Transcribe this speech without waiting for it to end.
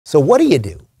So what do you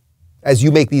do as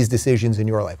you make these decisions in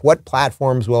your life? What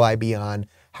platforms will I be on?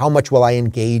 How much will I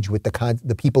engage with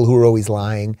the people who are always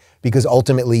lying? Because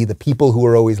ultimately, the people who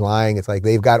are always lying, it's like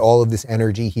they've got all of this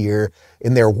energy here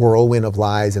in their whirlwind of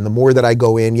lies. And the more that I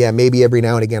go in, yeah, maybe every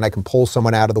now and again I can pull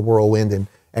someone out of the whirlwind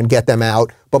and get them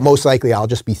out. But most likely I'll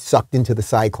just be sucked into the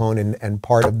cyclone and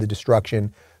part of the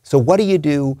destruction. So what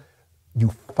do? You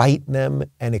fight them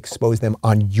and expose them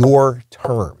on your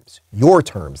terms. Your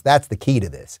terms, that's the key to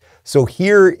this. So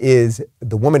here is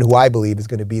the woman who I believe is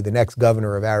going to be the next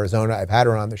governor of Arizona. I've had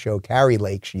her on the show, Kari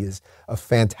Lake. She is a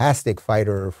fantastic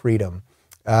fighter of freedom.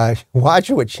 Watch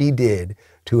what she did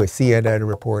to a CNN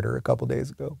reporter a couple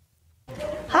days ago.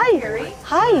 Hi. Carrie.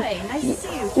 Hi. Nice to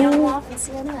see you. Kyung Lah from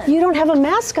CNN. You don't have a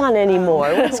mask on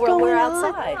anymore. What's going we're on?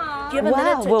 outside. Do you have a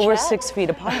minute to well, chat? we're 6 feet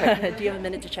apart. Do you have a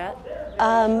minute to chat?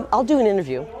 I'll do an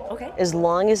interview. Okay. As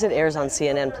long as it airs on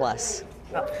CNN Plus.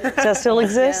 Does that still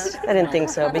exist? I didn't think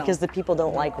so, because the people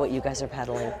don't like what you guys are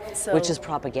peddling, which is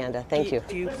propaganda. Thank you.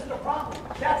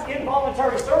 That's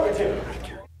involuntary servitude.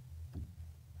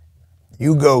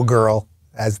 You go, girl,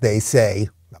 as they say.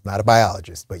 I'm not a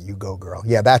biologist, but you go, girl.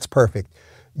 Yeah, that's perfect.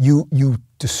 You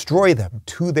destroy them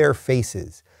to their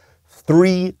faces.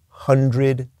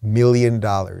 $300 million.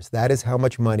 That is how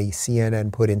much money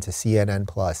CNN put into CNN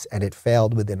Plus, and it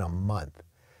failed within a month.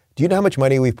 Do you know how much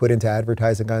money we've put into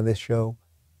advertising on this show?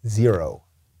 Zero.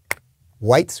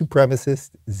 White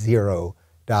supremacist,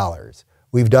 $0.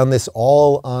 We've done this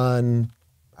all on,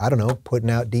 I don't know, putting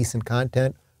out decent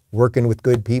content, working with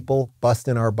good people,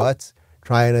 busting our butts,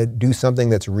 trying to do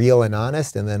something that's real and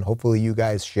honest, and then hopefully you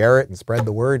guys share it and spread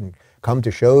the word and come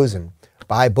to shows and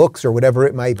buy books or whatever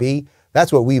it might be.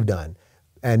 That's what we've done.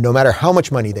 And no matter how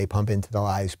much money they pump into the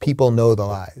lies, people know the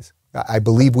lies. I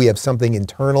believe we have something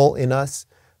internal in us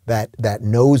that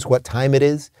knows what time it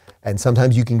is, and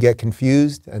sometimes you can get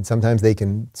confused, and sometimes they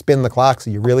can spin the clock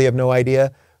so you really have no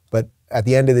idea. But at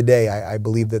the end of the day, I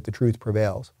believe that the truth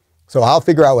prevails. So I'll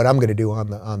figure out what I'm going to do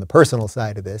on the personal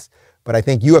side of this, but I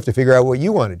think you have to figure out what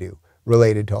you want to do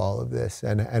related to all of this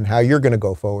and how you're going to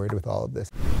go forward with all of this.